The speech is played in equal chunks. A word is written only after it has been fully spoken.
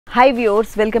Hi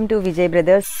viewers, welcome to Vijay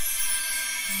Brothers.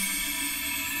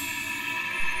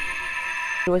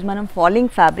 రోజు మనం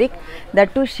falling fabric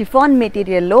that to chiffon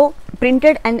material లో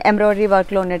printed and embroidery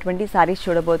work లో ఉన్నటువంటి సారీస్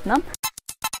చూడబోతున్నాం.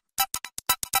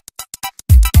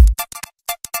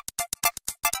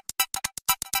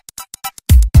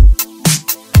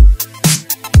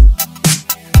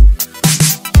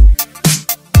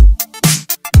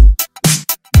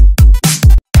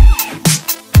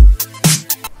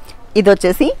 ఇది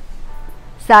వచ్చేసి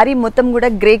సారీ మొత్తం కూడా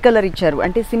గ్రే కలర్ ఇచ్చారు,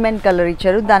 అంటే సిమెంట్ కలర్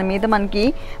ఇచ్చారు. దాని మీద మనకి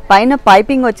పైన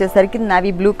పైపింగ్ వచ్చేసరికి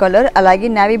నావీ బ్లూ కలర్, అలాగే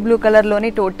నావీ బ్లూ కలర్లోనే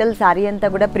టోటల్ సారీ అంతా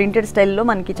కూడా ప్రింటెడ్ స్టైల్లో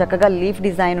మనకి చక్కగా లీఫ్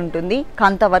డిజైన్ ఉంటుంది,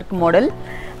 కాంతా వర్క్ మోడల్.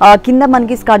 కింద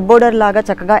మనకి స్కర్ట్ బోర్డర్ లాగా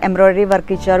చక్కగా ఎంబ్రాయిడరీ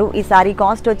వర్క్ ఇచ్చారు. ఈ సారీ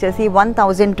కాస్ట్ వచ్చేసి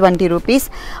 1020 రూపీస్,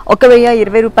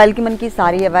 1020 రూపాయలకి మనకి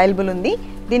సారీ అవైలబుల్ ఉంది.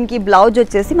 దీనికి బ్లౌజ్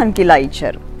వచ్చేసి మనకి ఇలా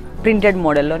ఇచ్చారు, ప్రింటెడ్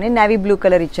మోడల్లోనే నావీ బ్లూ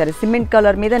కలర్ ఇచ్చారు, సిమెంట్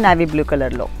కలర్ మీద నావీ బ్లూ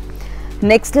కలర్లో.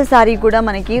 నెక్స్ట్ సారీ కూడా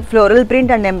మనకి ఫ్లోరల్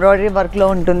ప్రింట్ అండ్ ఎంబ్రాయిడరీ వర్క్లో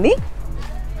ఉంటుంది.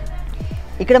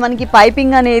 ఇక్కడ మనకి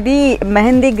పైపింగ్ అనేది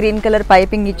మెహందీ గ్రీన్ కలర్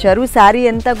పైపింగ్ ఇచ్చారు. శారీ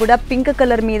అంతా కూడా పింక్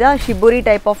కలర్ మీద shibori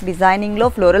type of డిజైనింగ్లో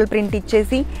floral print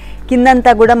ఇచ్చేసి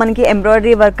కిందంతా కూడా మనకి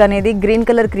ఎంబ్రాయిడరీ వర్క్ అనేది గ్రీన్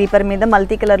కలర్ క్రీపర్ మీద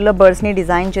మల్టీ కలర్లో బర్డ్స్ని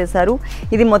డిజైన్ చేశారు.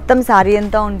 ఇది మొత్తం శారీ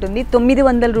అంతా ఉంటుంది.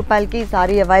 900 రూపాయలకి ఈ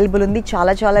శారీ అవైలబుల్ ఉంది.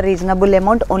 చాలా చాలా రీజనబుల్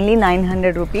అమౌంట్, ఓన్లీ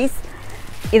 900 రూపీస్.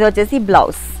 ఇది వచ్చేసి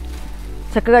బ్లౌజ్.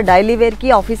 చక్కగా డైలీ వేర్కి,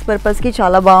 ఆఫీస్ పర్పస్కి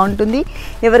చాలా బాగుంటుంది.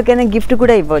 ఎవరికైనా గిఫ్ట్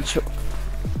కూడా ఇవ్వచ్చు.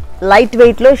 లైట్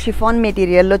వెయిట్లో షిఫాన్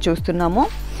మెటీరియల్లో చూస్తున్నాము.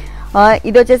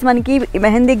 ఇది వచ్చేసి మనకి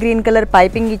మెహందీ గ్రీన్ కలర్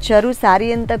పైపింగ్ ఇచ్చారు. శారీ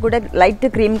అంతా కూడా లైట్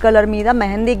క్రీమ్ కలర్ మీద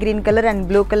mehndi green colour and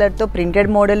blue కలర్తో ప్రింటెడ్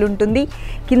మోడల్ ఉంటుంది.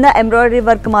 కింద ఎంబ్రాయిడరీ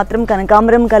వర్క్ మాత్రం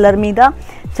కనకాంబరం కలర్ మీద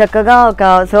చక్కగా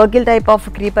ఒక సర్కిల్ టైప్ ఆఫ్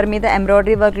క్రీపర్ మీద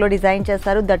ఎంబ్రాయిడరీ వర్క్లో డిజైన్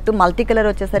చేస్తారు. దట్టు మల్టీ కలర్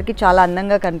వచ్చేసరికి చాలా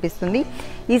అందంగా కనిపిస్తుంది.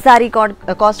 ఈ శారీ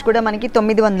కాస్ట్ కూడా మనకి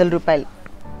 900 రూపాయలు.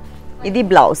 ఇది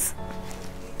బ్లౌజ్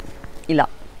ఇలా.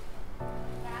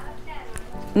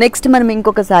 నెక్స్ట్ మనం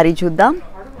ఇంకొక శారీ చూద్దాం.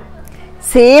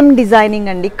 సేమ్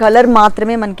డిజైనింగ్ అండి, కలర్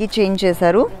మాత్రమే మనకి చేంజ్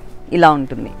చేశారు. ఇలా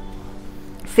ఉంటుంది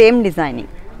సేమ్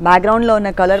డిజైనింగ్, బ్యాక్గ్రౌండ్లో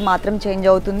ఉన్న కలర్ మాత్రం చేంజ్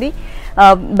అవుతుంది.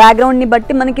 బ్యాక్గ్రౌండ్ని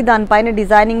బట్టి మనకి దానిపైన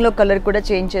డిజైనింగ్లో కలర్ కూడా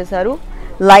చేంజ్ చేశారు.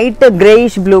 Light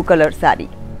greyish blue colour sari.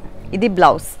 ఇది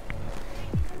బ్లౌజ్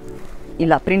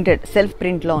ఇలా ప్రింటెడ్ సెల్ఫ్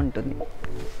ప్రింట్లో ఉంటుంది.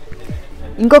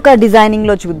 ఇంకొక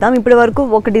డిజైనింగ్లో చూద్దాం. ఇప్పటి వరకు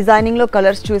ఒక డిజైనింగ్లో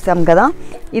కలర్స్ చూసాం కదా.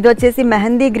 ఇది వచ్చేసి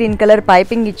మెహందీ గ్రీన్ కలర్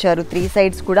పైపింగ్ ఇచ్చారు 3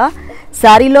 సైడ్స్ కూడా.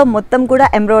 శారీలో మొత్తం కూడా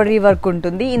ఎంబ్రాయిడరీ వర్క్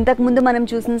ఉంటుంది. ఇంతకుముందు మనం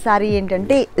చూసిన శారీ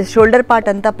ఏంటంటే షోల్డర్ పార్ట్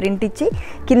అంతా ప్రింట్ ఇచ్చి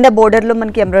కింద బోర్డర్లో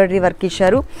మనకి ఎంబ్రాయిడరీ వర్క్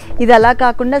ఇచ్చారు. ఇది అలా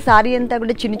కాకుండా శారీ అంతా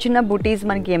కూడా చిన్న చిన్న బూటీస్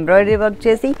మనకి ఎంబ్రాయిడరీ వర్క్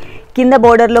చేసి కింద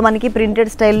బోర్డర్లో మనకి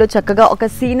ప్రింటెడ్ స్టైల్లో చక్కగా ఒక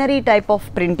సీనరీ టైప్ ఆఫ్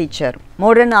ప్రింట్ ఇచ్చారు.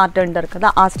 మోడర్న్ ఆర్ట్ అంటారు కదా,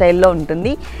 ఆ స్టైల్లో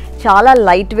ఉంటుంది. చాలా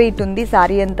లైట్ వెయిట్ ఉంది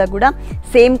శారీ అంతా కూడా.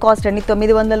 సేమ్ కాస్ట్ అండి,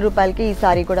 900 రూపాయలకి ఈ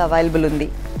శారీ కూడా అవైలబుల్ ఉంది.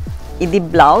 ఇది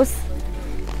బ్లౌజ్.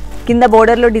 కింద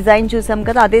బోర్డర్లో డిజైన్ చూసాం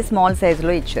కదా, అదే స్మాల్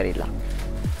సైజులో ఇచ్చారు ఇలా.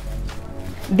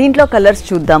 దీంట్లో కలర్స్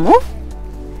చూద్దాము.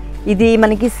 ఇది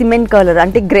మనకి సిమెంట్ కలర్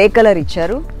అంటే గ్రే కలర్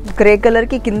ఇచ్చారు. గ్రే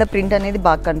కలర్కి కింద ప్రింట్ అనేది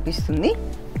బాగా కనిపిస్తుంది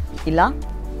ఇలా.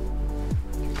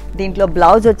 దీంట్లో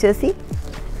బ్లౌజ్ వచ్చేసి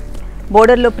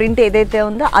బోర్డర్లో ప్రింట్ ఏదైతే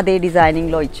ఉందో అదే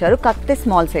డిజైనింగ్లో ఇచ్చారు, కాకపోతే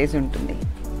స్మాల్ సైజ్ ఉంటుంది.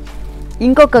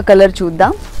 ఇంకొక కలర్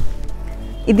చూద్దాం.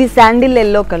 ఇది శాండిల్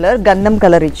ఎల్లో కలర్, గంధం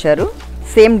కలర్ ఇచ్చారు.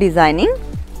 సేమ్ డిజైనింగ్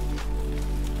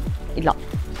ఇలా.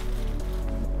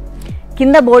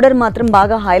 కింద బోర్డర్ మాత్రం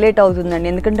బాగా హైలైట్ అవుతుందండి,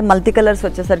 ఎందుకంటే మల్టీ కలర్స్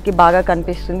వచ్చేసరికి బాగా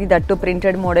కనిపిస్తుంది. దట్టు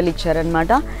ప్రింటెడ్ మోడల్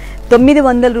ఇచ్చారనమాట.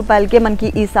 900 రూపాయలకే మనకి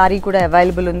ఈ సారీ కూడా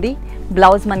అవైలబుల్ ఉంది.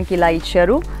 బ్లౌజ్ మనకి ఇలా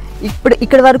ఇచ్చారు.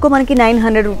 ఇక్కడ వరకు మనకి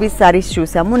 900 రూపీస్ శారీస్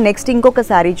చూసాము. నెక్స్ట్ ఇంకొక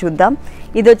శారీ చూద్దాం.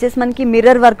 ఇది వచ్చేసి మనకి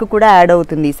మిర్రర్ వర్క్ కూడా యాడ్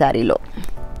అవుతుంది ఈ శారీలో.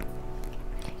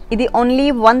 ఇది ఓన్లీ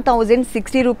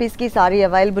 1060 రూపీస్కి సారీ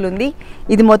అవైలబుల్ ఉంది.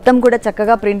 ఇది మొత్తం కూడా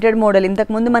చక్కగా ప్రింటెడ్ మోడల్.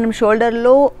 ఇంతకుముందు మనం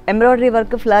షోల్డర్లో ఎంబ్రాయిడరీ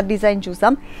వర్క్ ఫ్లవర్ డిజైన్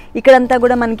చూసాం. ఇక్కడంతా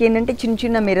కూడా మనకి ఏంటంటే చిన్న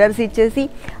చిన్న మిర్రర్స్ ఇచ్చేసి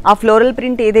ఆ ఫ్లోరల్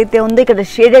ప్రింట్ ఏదైతే ఉందో ఇక్కడ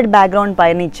షేడెడ్ బ్యాక్గ్రౌండ్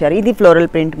పైన ఇచ్చారు. ఇది ఫ్లోరల్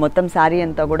ప్రింట్ మొత్తం శారీ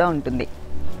అంతా కూడా ఉంటుంది.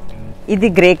 ఇది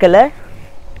గ్రే కలర్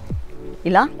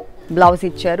ఇలా బ్లౌజ్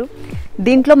ఇచ్చారు.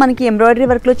 దీంట్లో మనకి ఎంబ్రాయిడరీ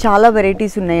వర్క్లో చాలా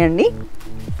వెరైటీస్ ఉన్నాయండి.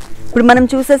 ఇప్పుడు మనం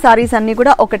చూసే సారీస్ అన్నీ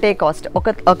కూడా ఒకటే కాస్ట్,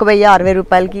 1060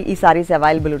 రూపాయలకి ఈ సారీస్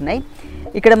అవైలబుల్ ఉన్నాయి.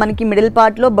 ఇక్కడ మనకి మిడిల్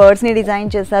పార్ట్లో బర్డ్స్ని డిజైన్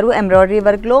చేశారు. ఎంబ్రాయిడరీ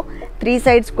వర్క్లో 3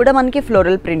 సైడ్స్ కూడా మనకి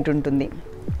ఫ్లోరల్ ప్రింట్ ఉంటుంది.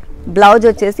 బ్లౌజ్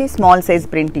వచ్చేసి స్మాల్ సైజ్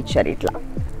ప్రింట్ ఇచ్చారు ఇట్లా,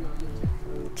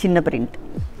 చిన్న ప్రింట్.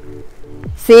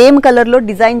 సేమ్ కలర్లో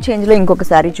డిజైన్ చేంజ్లో ఇంకొక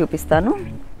సారీ చూపిస్తాను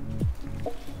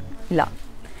ఇలా.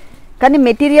 కానీ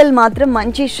మెటీరియల్ మాత్రం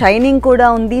మంచి షైనింగ్ కూడా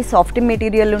ఉంది, సాఫ్ట్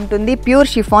మెటీరియల్ ఉంటుంది, ప్యూర్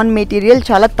షిఫాన్ మెటీరియల్.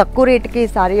 చాలా తక్కువ రేటుకి ఈ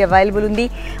సారీ అవైలబుల్ ఉంది,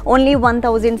 ఓన్లీ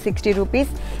 1060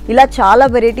 రూపీస్. ఇలా చాలా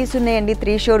వెరైటీస్ ఉన్నాయండి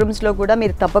 3 షోరూమ్స్లో కూడా.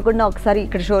 మీరు తప్పకుండా ఒకసారి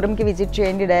ఇక్కడ షోరూమ్కి విజిట్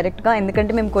చేయండి డైరెక్ట్గా,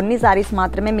 ఎందుకంటే మేము కొన్ని సారీస్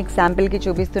మాత్రమే మీకు శాంపిల్కి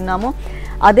చూపిస్తున్నాము.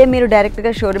 అదే మీరు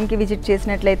డైరెక్ట్గా షోరూమ్కి విజిట్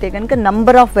చేసినట్లయితే కనుక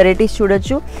నంబర్ ఆఫ్ వెరైటీస్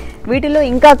చూడొచ్చు. వీటిలో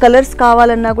ఇంకా కలర్స్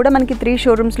కావాలన్నా కూడా మనకి 3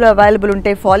 షోరూమ్స్లో అవైలబుల్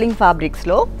ఉంటాయి. ఫాలింగ్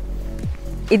ఫ్యాబ్రిక్స్లో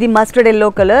ఇది mustard yellow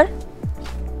colour,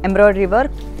 embroidery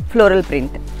work, floral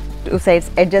print 2 sides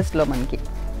ఎడ్జెస్లో మనకి.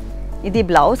 ఇది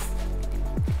బ్లౌజ్.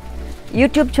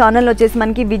 యూట్యూబ్ ఛానల్ వచ్చేసి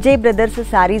మనకి విజయ్ బ్రదర్స్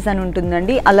శారీస్ అని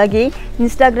ఉంటుందండి. అలాగే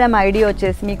ఇన్స్టాగ్రామ్ ఐడి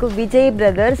వచ్చేసి మీకు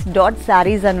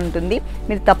vijayBrothers.sarees అని ఉంటుంది.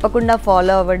 మీరు తప్పకుండా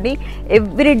ఫాలో అవ్వండి.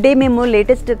 ఎవ్రీ డే మేము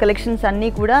లేటెస్ట్ కలెక్షన్స్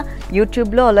అన్నీ కూడా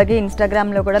యూట్యూబ్లో అలాగే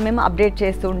ఇన్స్టాగ్రామ్లో కూడా మేము అప్డేట్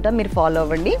చేస్తూ ఉంటాం, మీరు ఫాలో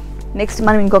అవ్వండి. నెక్స్ట్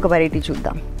మనం ఇంకొక వెరైటీ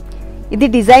చూద్దాం. ఇది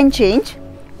డిజైన్ చేంజ్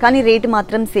కానీ రేట్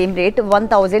మాత్రం సేమ్ రేట్,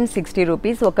 1060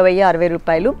 రూపీస్, 1060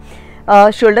 రూపాయలు.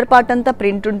 షోల్డర్ పార్ట్ అంతా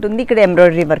ప్రింట్ ఉంటుంది, ఇక్కడ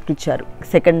ఎంబ్రాయిడరీ వర్క్ ఇచ్చారు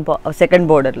సెకండ్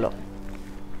బోర్డర్లో.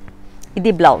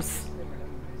 ఇది బ్లౌజ్.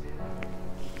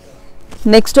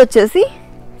 నెక్స్ట్ వచ్చేసి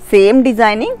same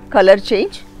designing, colour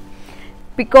change,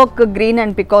 peacock green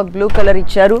and peacock blue colour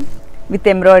ఇచ్చారు విత్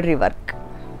ఎంబ్రాయిడరీ వర్క్.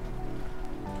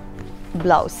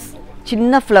 బ్లౌజ్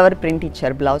చిన్న ఫ్లవర్ ప్రింట్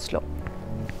ఇచ్చారు బ్లౌజ్లో.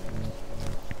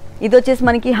 ఇది వచ్చేసి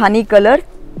మనకి హనీ కలర్,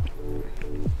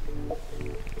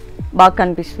 బాగా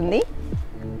కనిపిస్తుంది.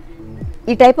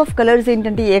 ఈ టైప్ ఆఫ్ కలర్స్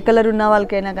ఏంటంటే ఏ కలర్ ఉన్న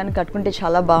వాళ్ళకైనా కానీ కట్టుకుంటే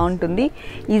చాలా బాగుంటుంది,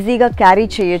 ఈజీగా క్యారీ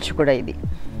చేయొచ్చు కూడా ఇది.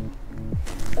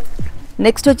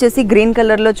 నెక్స్ట్ వచ్చేసి గ్రీన్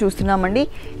కలర్లో చూస్తున్నామండి.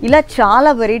 ఇలా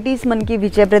చాలా వెరైటీస్ మనకి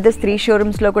విజయ్ బ్రదర్స్ 3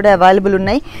 షోరూమ్స్లో కూడా అవైలబుల్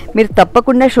ఉన్నాయి. మీరు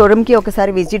తప్పకుండా షోరూమ్కి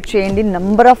ఒకసారి విజిట్ చేయండి,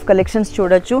 నంబర్ ఆఫ్ కలెక్షన్స్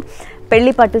చూడొచ్చు.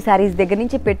 పెళ్లి పట్టు శారీస్ దగ్గర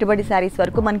నుంచి పెట్టుబడి శారీస్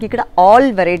వరకు మనకి ఇక్కడ ఆల్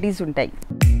వెరైటీస్ ఉంటాయి.